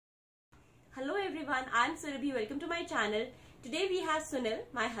everyone, I'm Surabhi. Welcome to my channel. Today we have Sunil,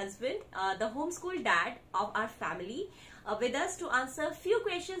 my husband, the homeschool dad of our family, with us to answer few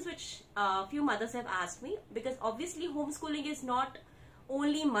questions which few mothers have asked me, because obviously homeschooling is not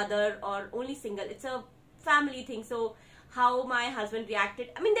only mother or only single, it's a family thing. So how my husband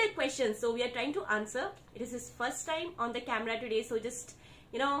reacted, I mean, there are questions, so we are trying to answer. It is his first time on the camera today, so just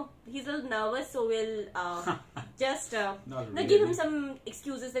he's a little nervous, so we'll just really. Give him some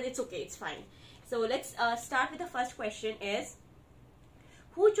excuses that it's okay, it's fine. So let's start with the first question is,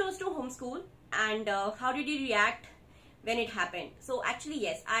 who chose to homeschool and how did you react when it happened? So actually,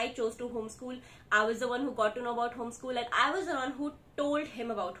 yes, I chose to homeschool. I was the one who got to know about homeschool, and I was the one who told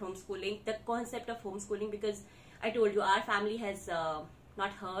him about homeschooling, the concept of homeschooling, because I told you our family has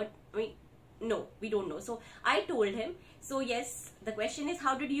not heard, no, we don't know. So I told him. So yes, the question is,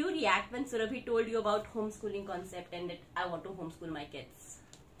 how did you react when Surabhi told you about homeschooling concept and that I want to homeschool my kids?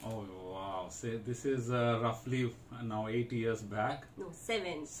 Oh wow! So this is roughly now 8 years back. No,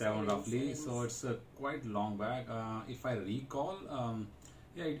 seven roughly. Seven. So it's quite long back. If I recall,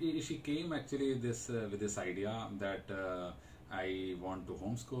 she came actually with this idea that I want to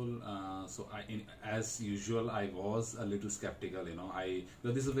homeschool. So as usual, I was a little skeptical.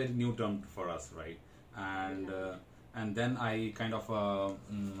 Because this is a very new term for us, right? And then I kind of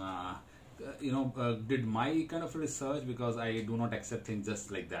did my kind of research, because I do not accept things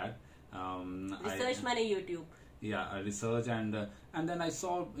just like that. Research money YouTube. Yeah, I research and then I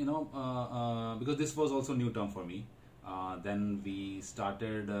saw because this was also new term for me. Then we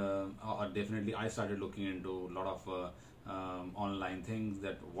started, or definitely I started looking into a lot of online things,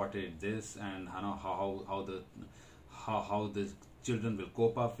 that what is this and how the children will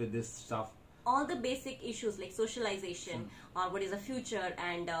cope up with this stuff. All the basic issues like socialization or what is the future,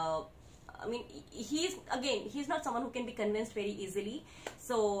 and I mean, he's not someone who can be convinced very easily.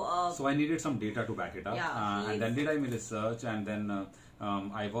 So I needed some data to back it up. Yeah, and then did I research, and then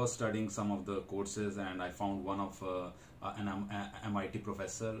I was studying some of the courses, and I found one of an MIT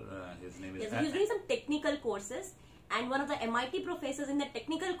professor. His name is. Yes, he was doing some technical courses. And one of the MIT professors in the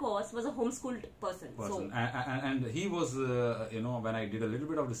technical course was a homeschooled person. So, and he was, when I did a little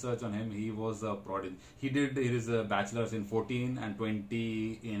bit of research on him, he was a prodigy. He did his bachelor's in 14 and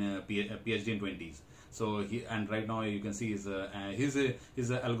 20 in a PhD in 20s. So right now you can see he's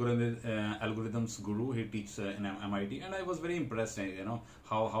algorithms guru. He teaches in MIT, and I was very impressed.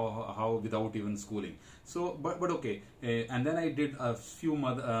 How without even schooling. So but okay, and then I did a few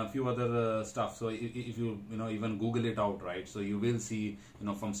other stuff. So if you even Google it out, right? So you will see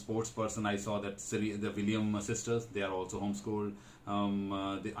from sports person, I saw that the Williams sisters, they are also homeschooled.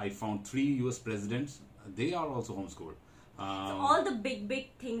 I found 3 US presidents, they are also homeschooled. So all the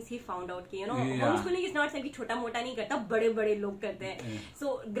big things he found out कि homeschooling is not something छोटा मोटा नहीं करता, बड़े लोग करते हैं.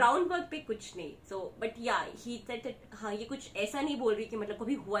 So groundwork पे कुछ नहीं. So but yeah, he said that हाँ ये कुछ ऐसा नहीं बोल रही कि मतलब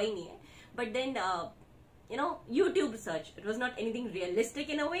कभी हुआ ही नहीं है. But then YouTube research, it was not anything realistic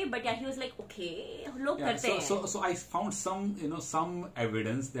in a way, but yeah, he was like, okay, लोग करते हैं. So I found some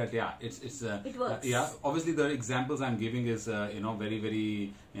evidence that it works. Obviously the examples I'm giving is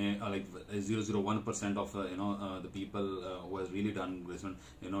very like 0.01% of the people who has really done this one.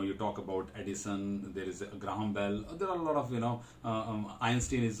 You talk about Edison, there is Graham Bell, there are a lot of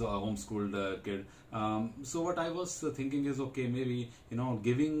Einstein is a homeschooled kid. So what I was thinking is, okay, maybe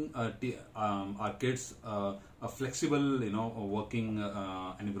giving our kids a flexible working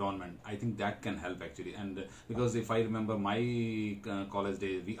environment, I think that can help actually. And because if I remember my college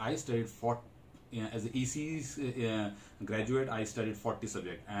days, I studied as an EC graduate, I studied 40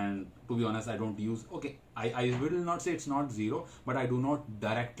 subjects, and to be honest, I don't use, I will not say it's not zero, but I do not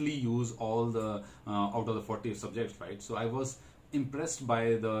directly use all the out of the 40 subjects, right? So I was impressed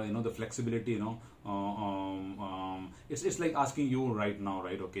by the the flexibility. It's like asking you right now,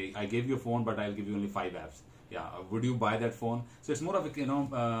 right? Okay, I gave you a phone, but I'll give you only 5 apps. Yeah, would you buy that phone? So it's more of a a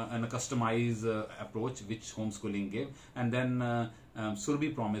customized approach which homeschooling gave. And then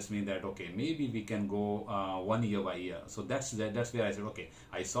Surabhi promised me that maybe we can go 1 year by year. So that's where I said, okay,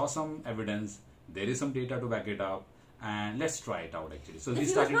 I saw some evidence, there is some data to back it up, and let's try it out actually. So he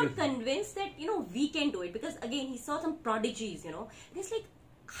was not convinced that we can do it, because again he saw some prodigies, and it's like,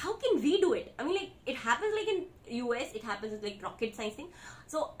 how can we do it? I mean, like, it happens like in US, it happens with like rocket science thing.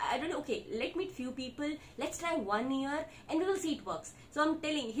 So I don't know, okay, let meet few people, let's try 1 year and we will see it works. So I'm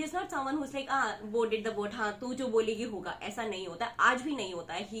telling, he's not someone who's like, वो did the vote, हाँ तू जो बोलेगी होगा. ऐसा नहीं होता, आज भी नहीं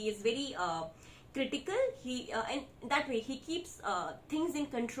होता. He is very critical. He and that way he keeps things in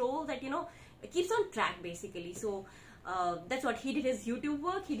control, that keeps on track basically. So That's what he did, his YouTube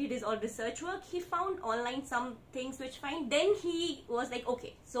work, he did his all research work, he found online some things which fine. Then he was like,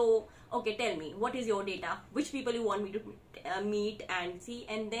 okay, so okay, tell me what is your data, which people you want me to meet and see.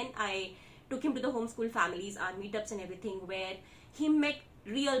 And then I took him to the homeschool families, our meetups and everything, where he met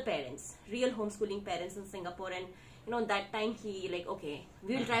real parents, real homeschooling parents in Singapore. And you know, that time he like, okay,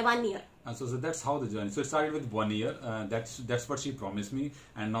 we will try 1 year. So that's how the journey. So it started with 1 year. That's what she promised me,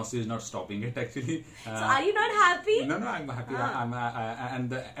 and now she is not stopping it actually. So are you not happy? No, I'm happy.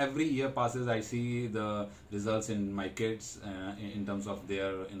 And every year passes, I see the results in my kids in terms of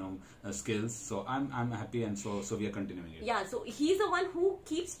their skills. So I'm happy, and so we are continuing it. Yeah. So he's the one who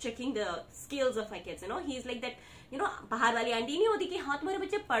keeps checking the skills of my kids. You know, he's like that. You know, बाहर वाली aunty नहीं होती कि हाँ तुम्हारे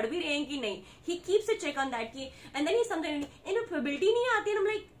बच्चे पढ़ भी रहे हैं कि नहीं. He keeps a check on that. And then he sometimes probability नहीं आती. And I'm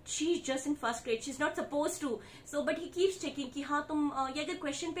like, she's just in first grade. She's not supposed to. So, but he keeps checking कि हाँ तुम ये अगर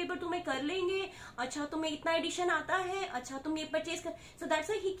question paper तुम्हें कर लेंगे, अच्छा तुम्हें इतना addition आता है, अच्छा तुम ये purchase कर. So that's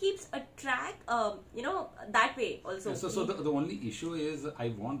why he keeps a track. You know, that way also. So the only issue is I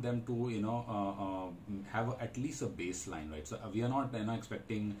want them to have at least a baseline, right? So we are not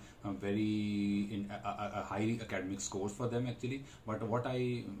expecting very high academic scores for them actually, but what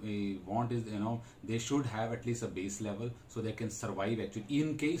I want is they should have at least a base level so they can survive actually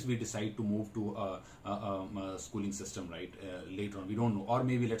in case we decide to move to a schooling system, right? Later on, we don't know, or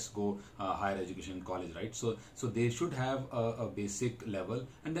maybe let's go higher education, college, right? So they should have a basic level,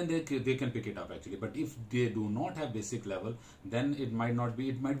 and then they can pick it up actually. But if they do not have basic level, then it might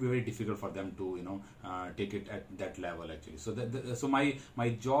be very difficult for them to take it at that level actually. So so my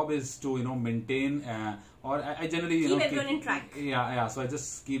job is to maintain or I generally keep everyone in track. Yeah. So I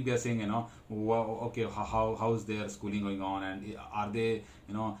just keep guessing, okay, how's their schooling going on, and are they,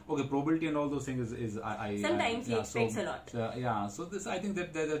 okay, probability and all those things is sometimes he expects a lot. So this I think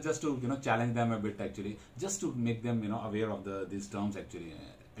that just to challenge them a bit actually, just to make them aware of these terms actually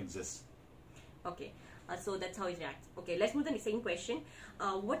exist. Okay. So that's how he reacts. Okay, let's move to the second question.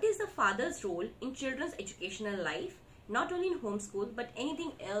 What is the father's role in children's educational life? Not only in homeschool, but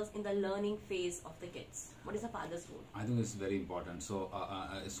anything else in the learning phase of the kids. What is the father's role? I think it's very important. So,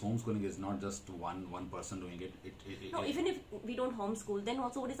 homeschooling is not just one person doing it. No, even if we don't homeschool, then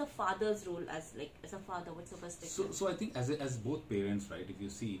also what is the father's role as a father? What's the perspective? So I think as both parents, right? If you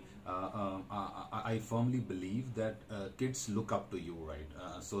see, I firmly believe that kids look up to you, right?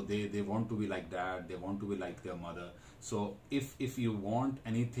 So they want to be like dad. They want to be like their mother. So if you want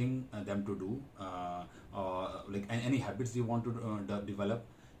anything them to do, like any habits you want to develop,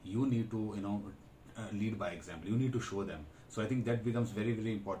 you need to lead by example. You need to show them. So I think that becomes very,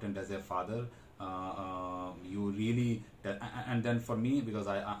 very important as a father. You really, and then for me, because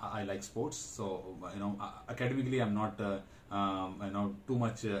I like sports, so academically I'm not too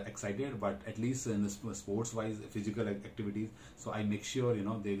much excited, but at least in the sports wise, physical activities, so I make sure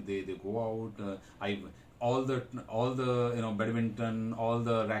they go out. All the badminton, all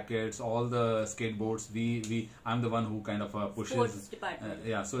the rackets, all the skateboards, I'm the one who kind of pushes. Sports department.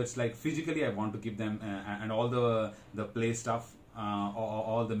 Yeah, so it's like physically I want to keep them, and all the play stuff,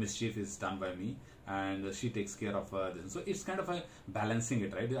 all the mischief is done by me, and she takes care of this. So it's kind of a balancing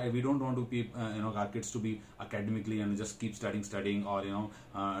it, right? We don't want to be our kids to be academically and just keep studying, or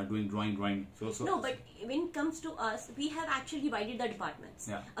doing drawing. So no, but when it comes to us, we have actually divided the departments.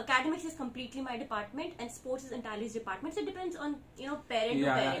 Yeah. Academics is completely my department, and sports is entirely his department. So it depends on parent to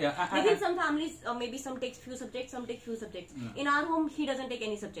parent. Yeah. Maybe in some families, maybe some takes few subjects, some take few subjects. Yeah. In our home, he doesn't take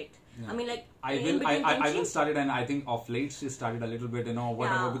any subject. Yeah. I mean, like I will start it, and I think of late she started a little bit,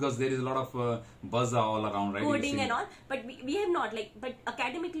 whatever, because there is a lot of buzz all around, right? Coding and all, but we have not but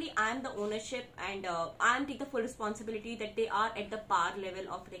academically I am the ownership, and I am take the full responsibility that they are at the par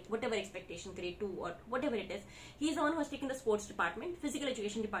level of whatever expectation, grade 2 or whatever it is. He is the one who has taken the sports department, physical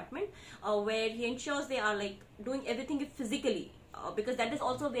education department, where he ensures they are doing everything physically, because that is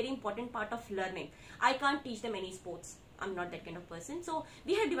also a very important part of learning. I can't teach them any sports. I'm not that kind of person. So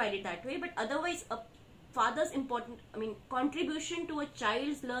we have divided that way, but otherwise a father's contribution to a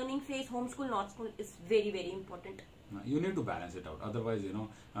child's learning phase, homeschool, not school, is very, very important. You need to balance it out. Otherwise,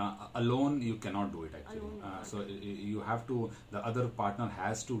 alone you cannot do it actually. So you have to, the other partner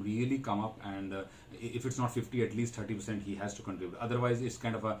has to really come up, and if it's not 50, at least 30% he has to contribute. Otherwise, it's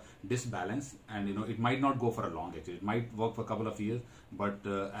kind of a disbalance, and it might not go for a long actually. It might work for a couple of years, but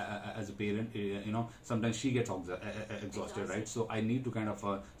as a parent, sometimes she gets exhausted, right? So I need to kind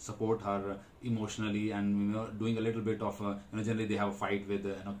of support her emotionally, and doing a little bit of generally they have a fight with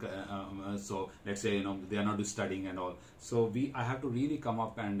so let's say they are not studying and all, so I have to really come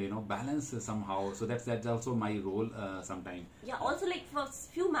up and balance somehow. So that's also my role sometime. Yeah, also like for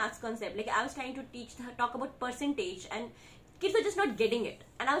few maths concept, like I was trying to talk about percentage, and kids were just not getting it,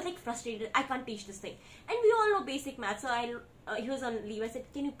 and I was like frustrated. I can't teach this thing, and we all know basic math. So he was on leave. I said,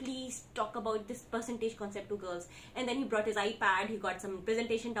 can you please talk about this percentage concept to girls? And then he brought his iPad. He got some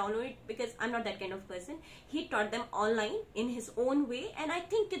presentation downloaded, because I'm not that kind of person. He taught them online in his own way, and I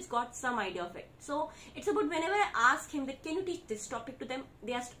think kids got some idea of it. So it's about, whenever I ask him that, can you teach this topic to them,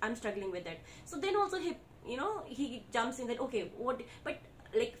 I'm struggling with it. So then also he jumps in that, okay, what, but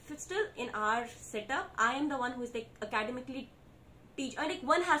like still in our setup, I am the one who is like academically teach, and like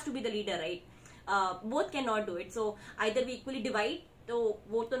one has to be the leader, right? Both cannot do it, so either we equally divide. तो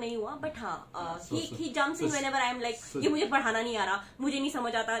वो तो नहीं हुआ, but हाँ, he jumps in whenever I am like, ये मुझे पढ़ाना नहीं आ रहा, मुझे नहीं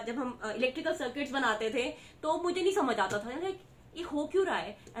समझ आता. जब हम electrical circuits बनाते थे तो मुझे नहीं समझ आता था, like ये हो क्यों रहा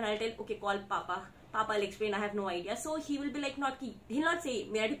है, and I'll tell, okay, call Papa will explain, I have no idea. So he will be like, he'll not say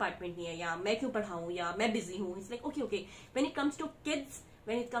मेरा department नहीं है, या मैं क्यों पढ़ाऊँ, या मैं busy हूँ. He's like, okay. When it comes to kids,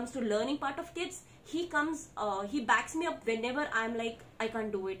 when it comes to learning part of kids, he backs me up whenever I'm like, I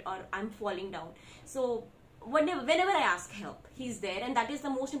can't do it, or I'm falling down. So whenever I ask help, he's there, and that is the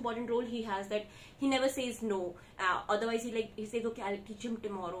most important role he has, that he never says no. Otherwise he says, okay, I'll teach him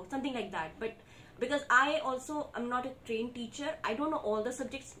tomorrow, something like that. But because I also am not a trained teacher, I don't know all the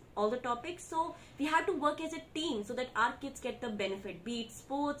subjects, all the topics, so we have to work as a team so that our kids get the benefit, be it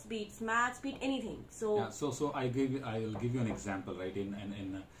sports, be it maths, be it anything. So yeah, so I'll give you an example, right?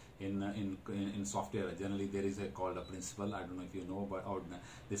 In software, generally there is called a principle. I don't know if you know, but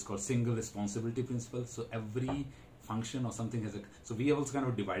this is called single responsibility principle. So every function or something has so we have also kind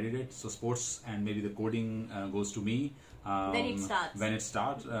of divided it. So sports and maybe the coding goes to me. When it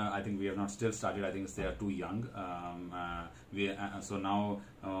starts, I think we have not still started. I think they are too young. So now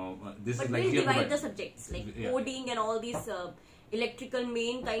this but is like we'll divide the subjects, like coding and all these electrical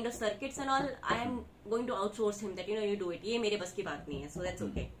main kind of circuits and all. I am going to outsource him that you do it. ये मेरे बस की बात नहीं है. So that's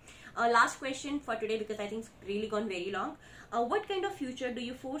okay. Last question for today, because I think it's really gone very long. What kind of future do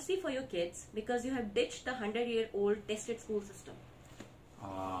you foresee for your kids, because you have ditched the 100-year-old tested school system?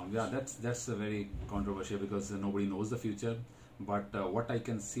 Yeah, that's a very controversial, because nobody knows the future. But what I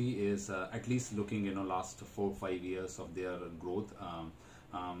can see is at least looking last 4-5 years of their growth.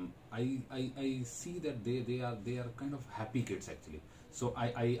 I see that they are kind of happy kids actually. So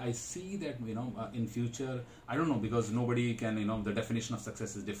I see that in future, I don't know, because nobody can the definition of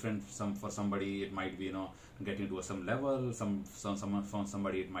success is different. For somebody it might be getting to some level. For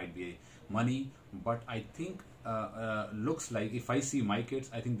somebody it might be money. But I think looks like, if I see my kids,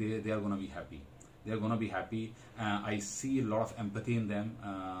 I think they are gonna be happy. They are gonna be happy. I see a lot of empathy in them,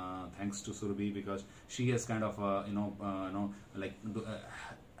 thanks to Surabhi, because she has kind of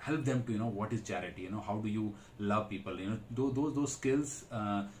help them to what is charity, how do you love people, those skills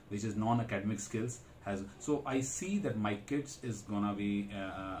which is non-academic skills has. So I see that my kids is gonna be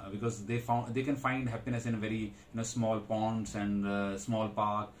because they can find happiness in very small ponds and small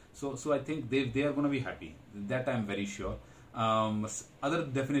park. So I think they are gonna be happy. That I'm very sure. Other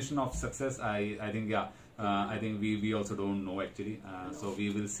definition of success, I think I think we also don't know actually. So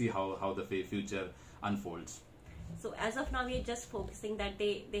we will see how the future unfolds. So as of now, we are just focusing that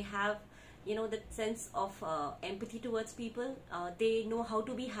they have that sense of empathy towards people. They know how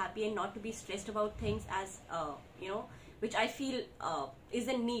to be happy and not to be stressed about things, as which I feel is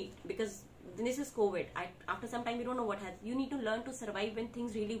a need, because this is COVID. After some time, we don't know what has. You need to learn to survive when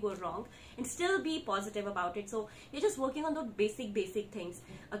things really go wrong and still be positive about it. So we're just working on those basic things.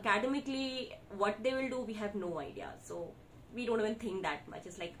 Academically, what they will do, we have no idea. So we don't even think that much.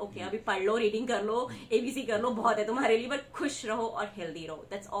 It's like, okay, अभी पढ़ लो, reading कर लो, ABC कर लो, बहुत है तुम्हारे लिए, but खुश रहो और healthy रहो.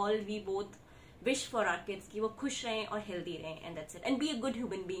 That's all we both wish for our kids, कि वो खुश रहें और healthy रहें, and that's it. And be a good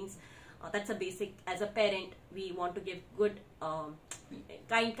human beings. That's a basic. As a parent, we want to give good,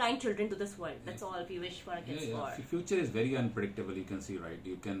 kind children to this world. That's all we wish for our kids. For future is very unpredictable. You can see, right?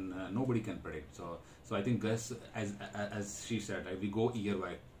 You can nobody can predict. So I think as she said, right, we go year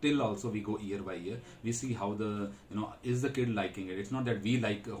by till also we go year by year. We see how the is the kid liking it. It's not that we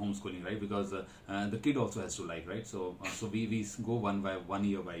like homeschooling, right? Because the kid also has to like, right? So we go one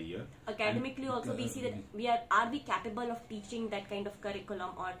year by year. Academically also we see that are we capable of teaching that kind of curriculum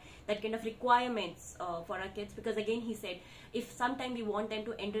or that kind of requirements for our kids? Because again, he said, if sometime we want them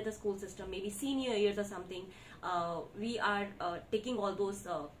to enter the school system, maybe senior years or something, we are taking all those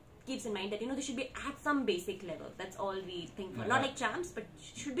keeps in mind that they should be at some basic level. That's all we think for. Not like champs, but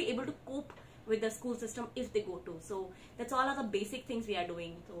should be able to cope with the school system if they go to. So that's all of the basic things we are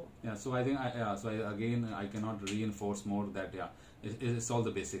doing. So yeah, so I think I cannot reinforce more that it's all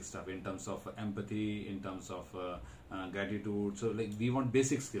the basic stuff in terms of empathy, in terms of gratitude. So like we want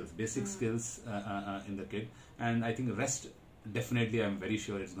basic skills in the kid, and I think rest definitely I'm very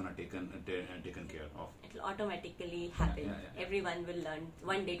sure it's gonna taken care of. It'll automatically happen. Everyone will learn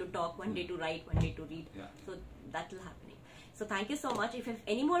one day to talk, one day to write, one day to read. So that will happen. So thank you so much. If you have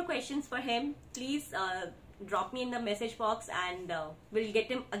any more questions for him, please drop me in the message box, and we'll get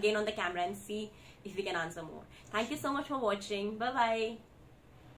him again on the camera and see if we can answer more. Thank you so much for watching. Bye bye.